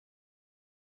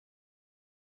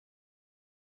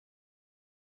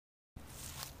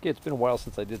Okay, it's been a while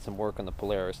since I did some work on the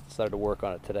Polaris. Decided to work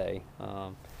on it today.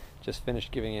 Just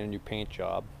finished giving it a new paint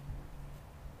job.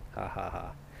 Ha ha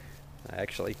ha.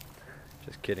 Actually,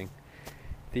 just kidding.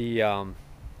 The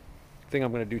thing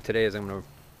I'm going to do today is I'm going to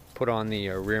put on the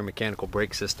rear mechanical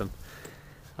brake system.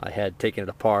 I had taken it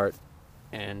apart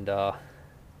and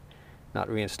not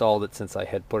reinstalled it since I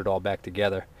had put it all back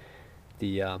together.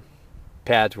 The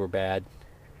pads were bad,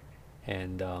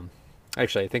 and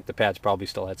actually I think the pads probably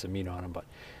still had some meat on them, but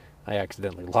I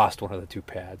accidentally lost one of the two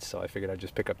pads, so I figured I'd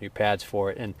just pick up new pads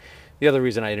for it. And the other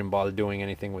reason I didn't bother doing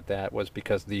anything with that was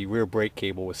because the rear brake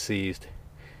cable was seized.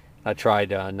 I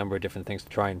tried a number of different things to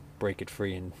try and break it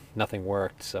free, and nothing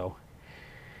worked, so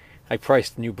I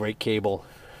priced new brake cable.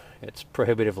 It's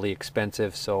prohibitively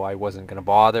expensive, so I wasn't going to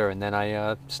bother, and then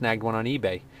I snagged one on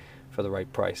eBay for the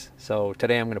right price. So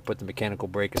today I'm going to put the mechanical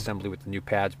brake assembly with the new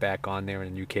pads back on there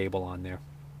and a new cable on there.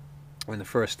 And the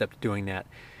first step to doing that,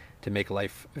 to make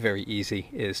life very easy,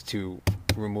 is to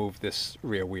remove this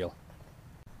rear wheel.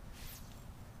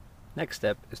 Next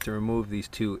step is to remove these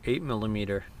two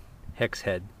 8mm hex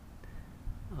head,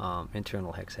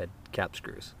 internal hex head cap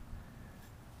screws.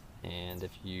 And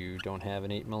if you don't have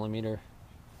an 8mm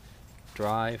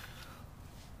drive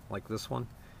like this one,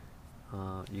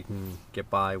 you can get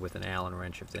by with an Allen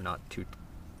wrench if they're not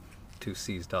too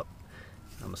seized up.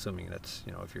 I'm assuming that's,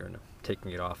 if you're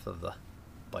taking it off of the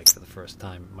bike for the first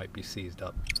time, it might be seized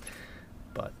up,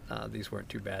 but these weren't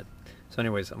too bad. So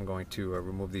anyways, I'm going to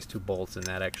remove these two bolts, and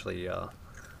that actually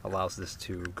allows this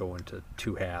to go into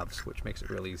two halves, which makes it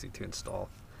really easy to install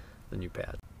the new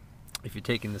pad. If you're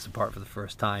taking this apart for the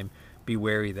first time, be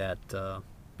aware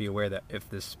that if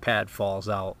this pad falls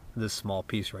out, this small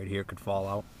piece right here could fall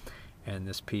out, and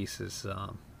this piece is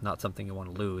not something you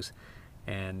want to lose.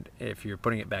 And if you're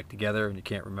putting it back together and you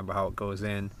can't remember how it goes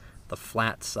in, the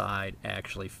flat side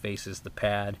actually faces the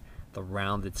pad, the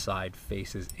rounded side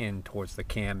faces in towards the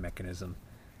cam mechanism,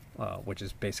 which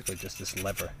is basically just this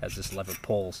lever. As this lever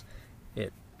pulls,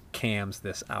 it cams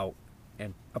this out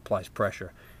and applies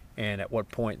pressure. And at what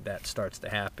point that starts to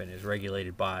happen is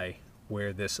regulated by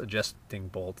where this adjusting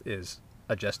bolt is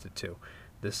adjusted to.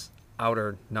 This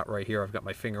outer nut right here I've got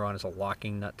my finger on is a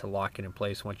locking nut to lock it in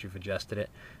place once you've adjusted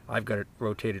it. I've got it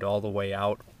rotated all the way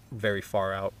out, very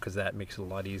far out, because that makes it a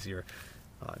lot easier.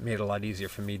 It made it a lot easier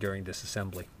for me during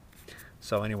disassembly.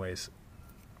 So anyways,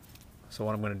 so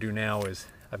what I'm going to do now is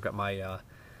I've got my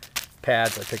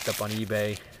pads I picked up on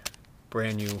eBay,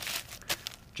 brand new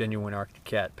genuine Arctic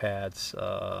Cat pads.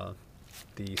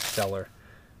 The seller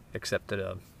accepted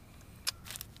a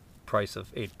price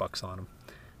of $8 on them,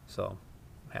 so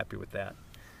I'm happy with that.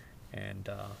 And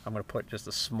I'm going to put just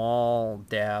a small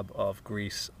dab of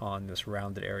grease on this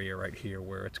rounded area right here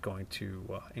where it's going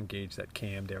to engage that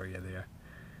cammed area there.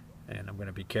 And I'm going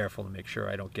to be careful to make sure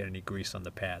I don't get any grease on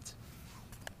the pads.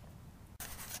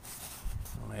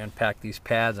 When I unpack these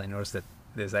pads, I noticed that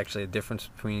there's actually a difference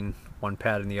between one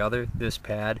pad and the other. This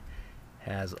pad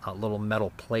has a little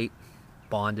metal plate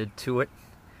bonded to it,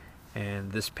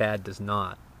 and this pad does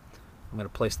not. I'm going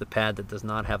to place the pad that does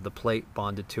not have the plate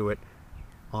bonded to it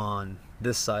on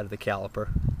this side of the caliper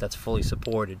that's fully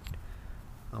supported.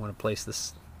 I'm going to place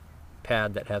this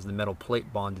pad that has the metal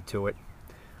plate bonded to it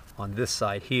on this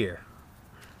side here,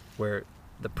 where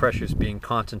the pressure is being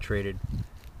concentrated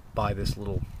by this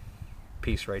little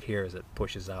piece right here as it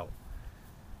pushes out.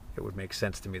 It would make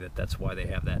sense to me that that's why they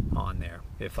have that on there.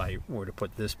 If I were to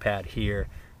put this pad here,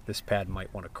 this pad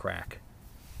might want to crack.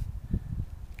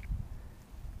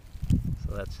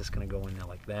 So that's just going to go in there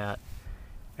like that.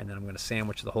 And then I'm going to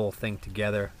sandwich the whole thing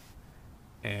together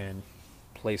and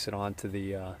place it onto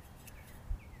the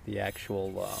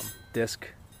actual disc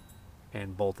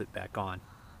and bolt it back on.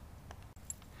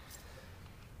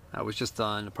 I was just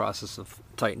in the process of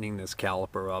tightening this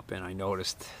caliper up, and I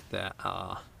noticed that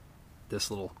this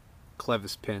little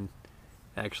clevis pin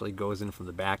actually goes in from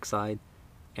the back side,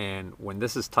 and when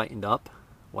this is tightened up,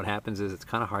 what happens is it's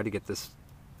kind of hard to get this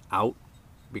out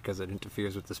because it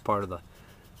interferes with this part of the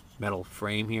metal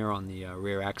frame here on the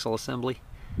rear axle assembly.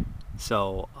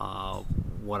 So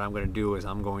what I'm going to do is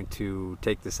I'm going to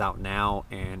take this out now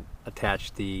and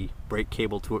attach the brake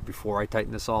cable to it before I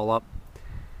tighten this all up.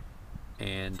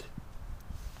 And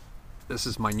this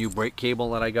is my new brake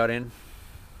cable that I got it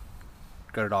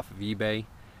off of eBay.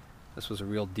 This was a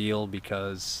real deal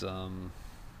because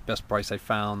best price I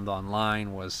found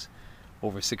online was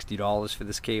over $60 for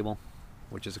this cable,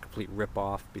 which is a complete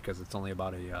rip-off because it's only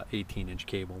about a 18-inch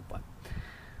cable, but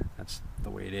that's the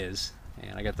way it is.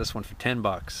 And I got this one for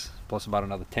 $10 plus about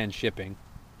another 10 shipping,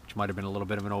 which might have been a little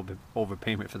bit of an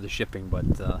overpayment for the shipping, but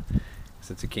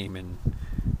since it came in,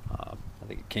 I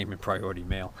think it came in priority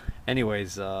mail.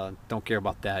 Anyways, don't care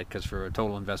about that, because for a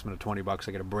total investment of 20 bucks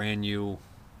I got a brand new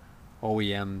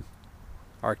OEM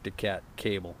Arctic Cat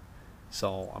cable.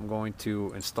 So I'm going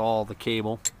to install the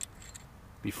cable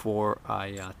before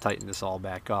I tighten this all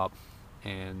back up.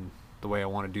 And the way I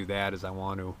want to do that is I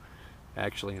want to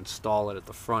actually install it at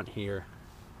the front here.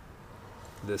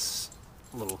 This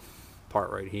little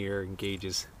part right here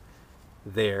engages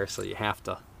there, so you have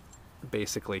to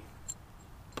basically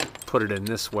put it in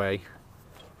this way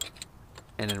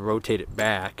and then rotate it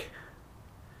back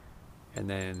and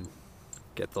then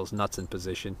get those nuts in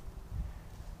position.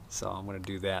 So I'm going to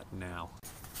do that now.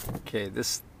 Okay,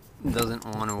 this doesn't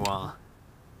want to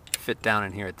fit down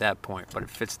in here at that point, but it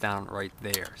fits down right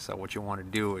there. So what you want to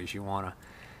do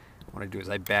is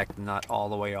I back the nut all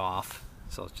the way off,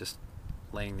 so it's just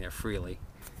laying there freely,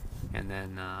 and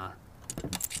then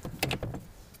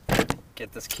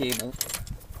get this cable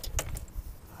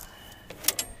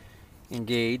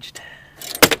engaged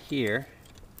here.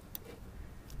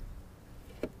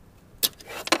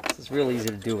 This is real easy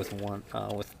to do with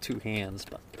with two hands,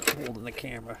 but I'm holding the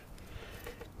camera.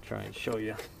 Try and show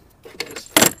you.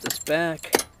 Just flip this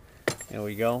back. There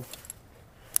we go.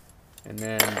 And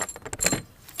then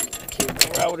cable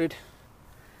routed.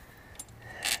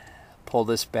 Pull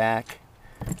this back.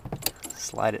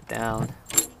 Slide it down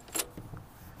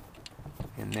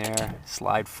in there.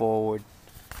 Slide forward.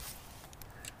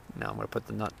 Now I'm going to put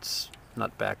the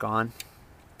nut back on.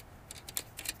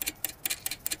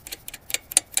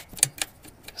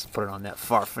 Just put it on that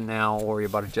far for now. I'll worry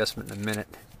about adjustment in a minute.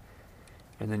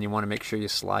 And then you want to make sure you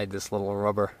slide this little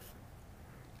rubber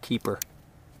keeper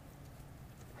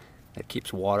that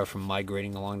keeps water from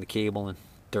migrating along the cable and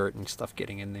dirt and stuff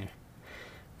getting in there.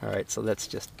 Alright, so that's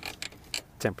just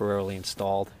temporarily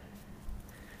installed.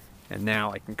 And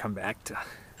now I can come back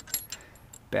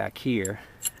here,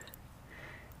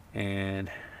 and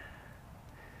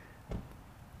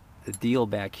the deal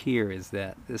back here is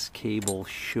that this cable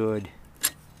should,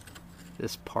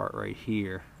 this part right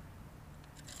here,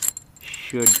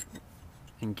 should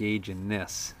engage in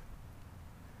this,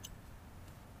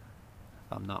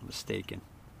 if I'm not mistaken.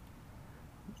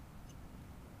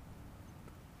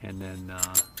 And then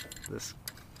this,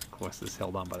 of course, is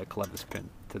held on by the clevis pin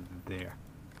to there.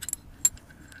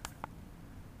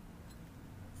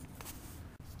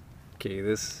 Okay,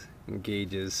 this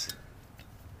engages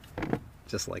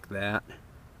just like that,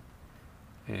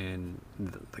 and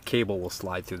the cable will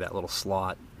slide through that little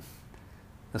slot.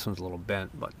 This one's a little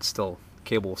bent, but still, the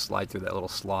cable will slide through that little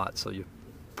slot. So you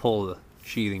pull the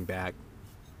sheathing back,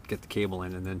 get the cable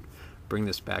in, and then bring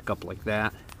this back up like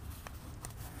that.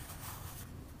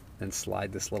 Then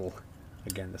slide this little,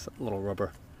 again, this little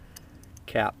rubber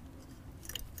cap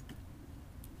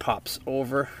pops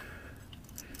over.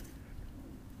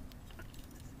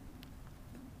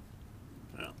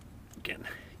 Well, again,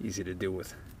 easy to do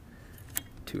with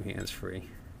two hands free.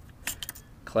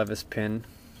 Clevis pin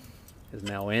is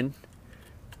now in.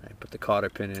 I put the cotter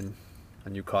pin in, a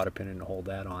new cotter pin in to hold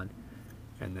that on,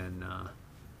 and then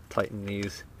tighten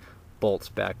these bolts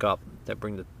back up that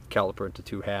bring the caliper into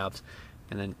two halves.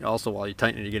 And then also, while you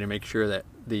tighten it, you're going to make sure that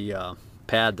the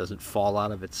pad doesn't fall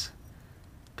out of its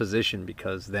position,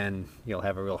 because then you'll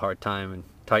have a real hard time in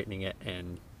tightening it,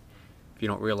 and if you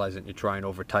don't realize it and you try and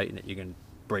over tighten it, you can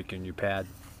break your new pad.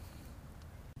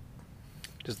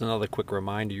 Just another quick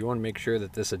reminder, you want to make sure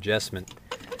that this adjustment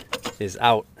is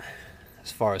out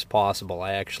as far as possible.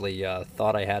 I actually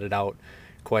thought I had it out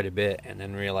quite a bit, and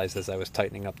then realized as I was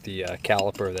tightening up the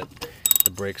caliper that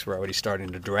the brakes were already starting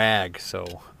to drag,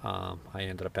 so I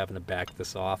ended up having to back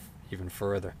this off even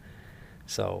further.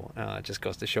 So it just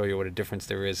goes to show you what a difference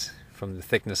there is from the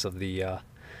thickness of the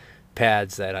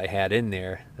pads that I had in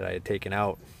there that I had taken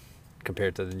out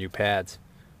compared to the new pads.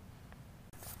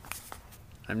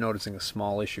 I'm noticing a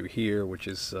small issue here, which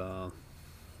is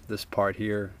this part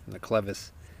here in the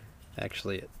clevis.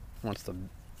 Actually, it wants to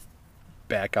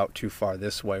back out too far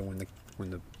this way when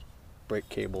the brake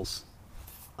cables,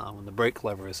 when the brake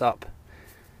lever is up.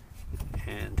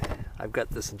 And I've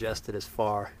got this adjusted as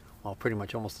far, well, pretty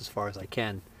much almost as far as I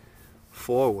can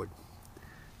forward.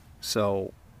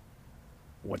 So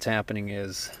what's happening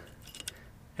is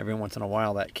every once in a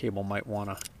while that cable might want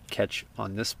to catch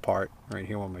on this part right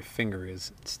here where my finger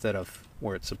is instead of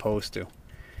where it's supposed to.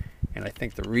 And I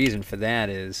think the reason for that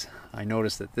is I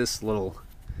noticed that this little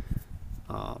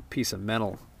piece of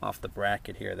metal off the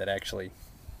bracket here that actually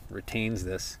retains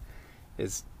this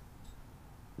is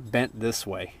bent this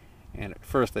way. And at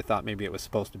first I thought maybe it was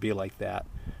supposed to be like that,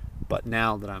 but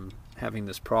now that I'm having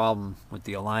this problem with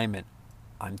the alignment,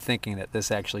 I'm thinking that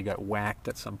this actually got whacked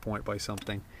at some point by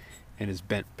something, and is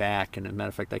bent back, and as a matter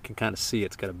of fact I can kind of see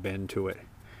it's got a bend to it.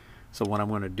 So what I'm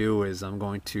going to do is I'm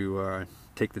going to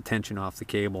take the tension off the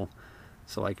cable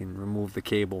so I can remove the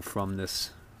cable from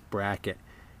this bracket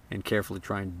and carefully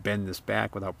try and bend this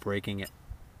back without breaking it.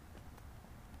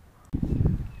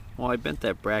 Well, I bent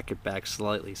that bracket back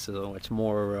slightly, so it's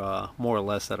more or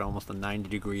less at almost a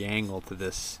 90-degree angle to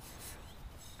this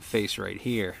face right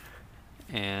here,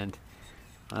 and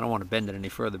I don't want to bend it any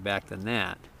further back than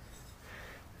that.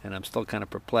 And I'm still kind of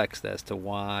perplexed as to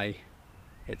why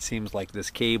it seems like this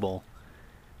cable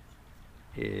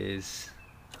is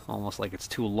almost like it's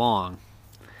too long,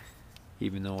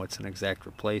 even though it's an exact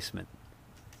replacement.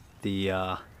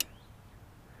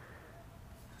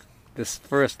 This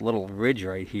first little ridge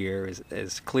right here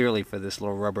is clearly for this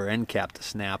little rubber end cap to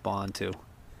snap onto.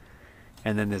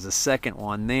 And then there's a second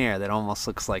one there that almost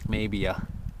looks like maybe a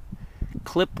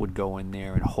clip would go in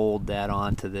there and hold that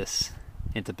onto this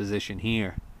into position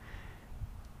here.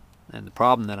 And the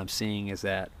problem that I'm seeing is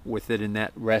that with it in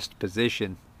that rest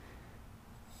position,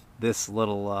 this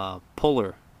little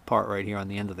puller part right here on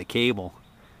the end of the cable,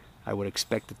 I would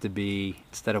expect it to be,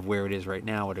 instead of where it is right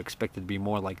now, I would expect it to be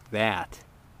more like that.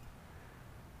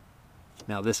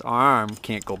 Now this arm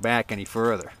can't go back any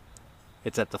further.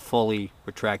 It's at the fully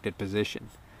retracted position.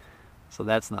 So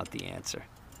that's not the answer.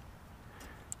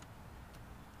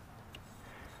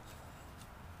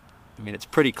 I mean, it's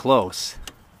pretty close,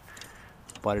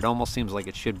 but it almost seems like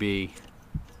it should be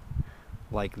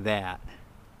like that,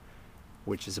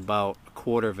 which is about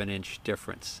 1/4 of an inch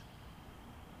difference.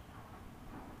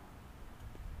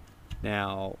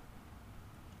 Now,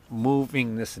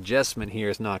 moving this adjustment here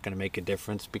is not going to make a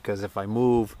difference, because if I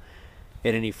move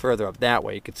it any further up that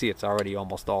way, you can see it's already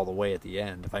almost all the way at the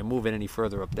end. If I move it any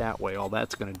further up that way, all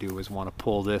that's going to do is want to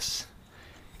pull this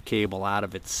cable out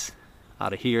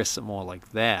of here some more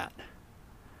like that,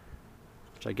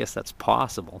 which I guess that's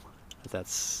possible.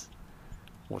 That's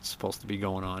what's supposed to be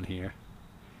going on here,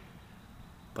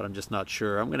 but I'm just not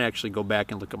sure. I'm going to actually go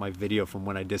back and look at my video from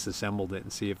when I disassembled it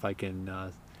and see if I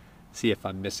can see if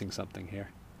I'm missing something here.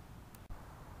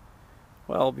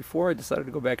 Well, before I decided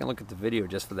to go back and look at the video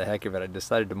just for the heck of it, I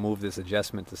decided to move this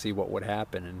adjustment to see what would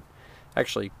happen, and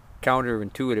actually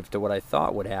counterintuitive to what I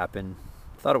thought would happen.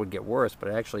 I thought it would get worse, but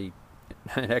it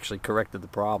actually corrected the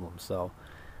problem. So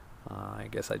I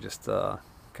guess I just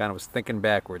kind of was thinking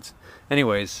backwards.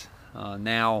 Anyways,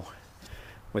 now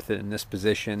with it in this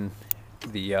position,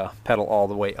 the pedal all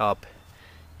the way up,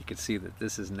 you can see that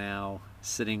this is now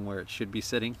sitting where it should be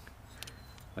sitting,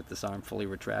 with this arm fully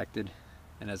retracted.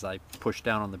 And as I push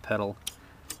down on the pedal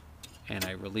and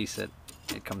I release it,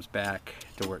 it comes back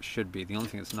to where it should be. The only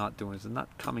thing it's not doing is it's not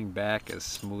coming back as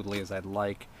smoothly as I'd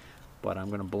like, but I'm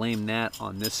going to blame that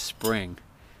on this spring.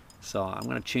 So I'm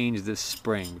going to change this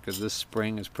spring, because this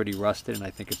spring is pretty rusted and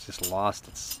I think it's just lost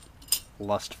its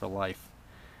lust for life.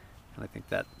 And I think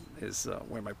that is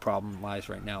where my problem lies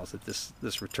right now, is that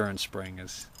this return spring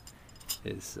is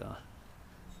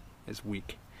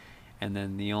weak. And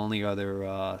then the only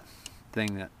other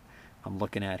thing that I'm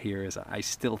looking at here is I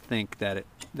still think that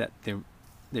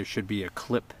there should be a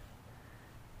clip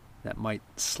that might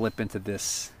slip into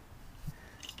this. I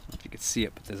don't know if you can see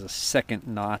it, but there's a second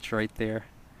notch right there.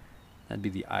 That'd be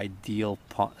the ideal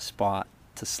spot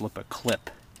to slip a clip,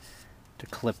 to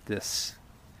clip this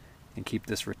and keep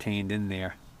this retained in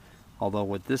there. Although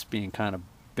with this being kind of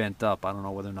bent up, I don't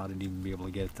know whether or not I'd even be able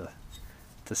to get it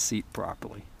to seat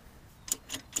properly.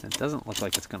 And it doesn't look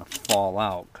like it's going to fall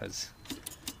out, because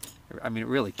I mean, it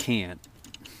really can't.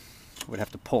 It would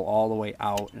have to pull all the way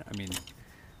out. I mean,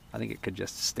 I think it could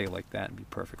just stay like that and be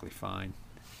perfectly fine.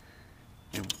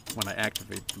 And when I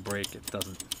activate the brake, it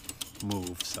doesn't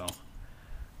move. So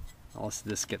unless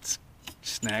this gets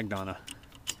snagged on a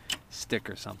stick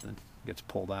or something, it gets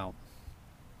pulled out.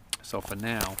 So for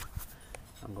now,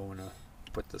 I'm going to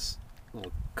put this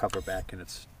little cover back in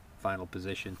its final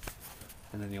position.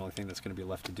 And then the only thing that's going to be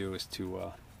left to do is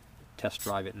to test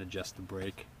drive it and adjust the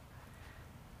brake.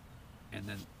 And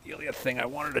then the other thing I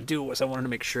wanted to do was I wanted to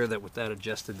make sure that with that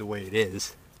adjusted the way it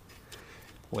is,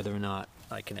 whether or not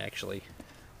I can actually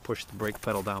push the brake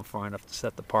pedal down far enough to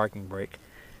set the parking brake.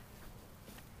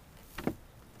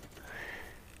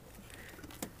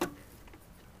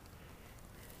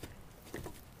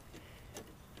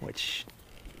 Which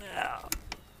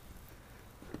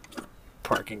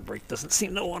parking brake doesn't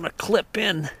seem to want to clip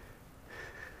in.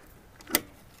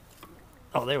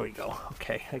 Oh, there we go.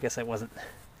 Okay, I guess I wasn't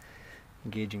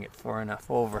engaging it far enough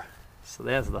over. So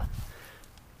there's the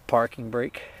parking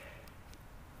brake.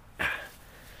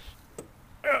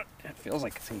 It feels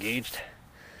like it's engaged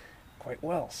quite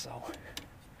well, so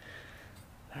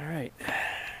alright,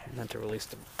 And then to release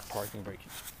the parking brake,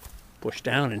 push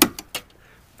down and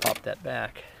pop that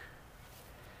back.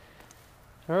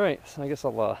 Alright, so I guess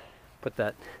I'll put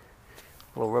that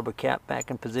little rubber cap back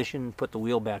in position, put the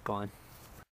wheel back on.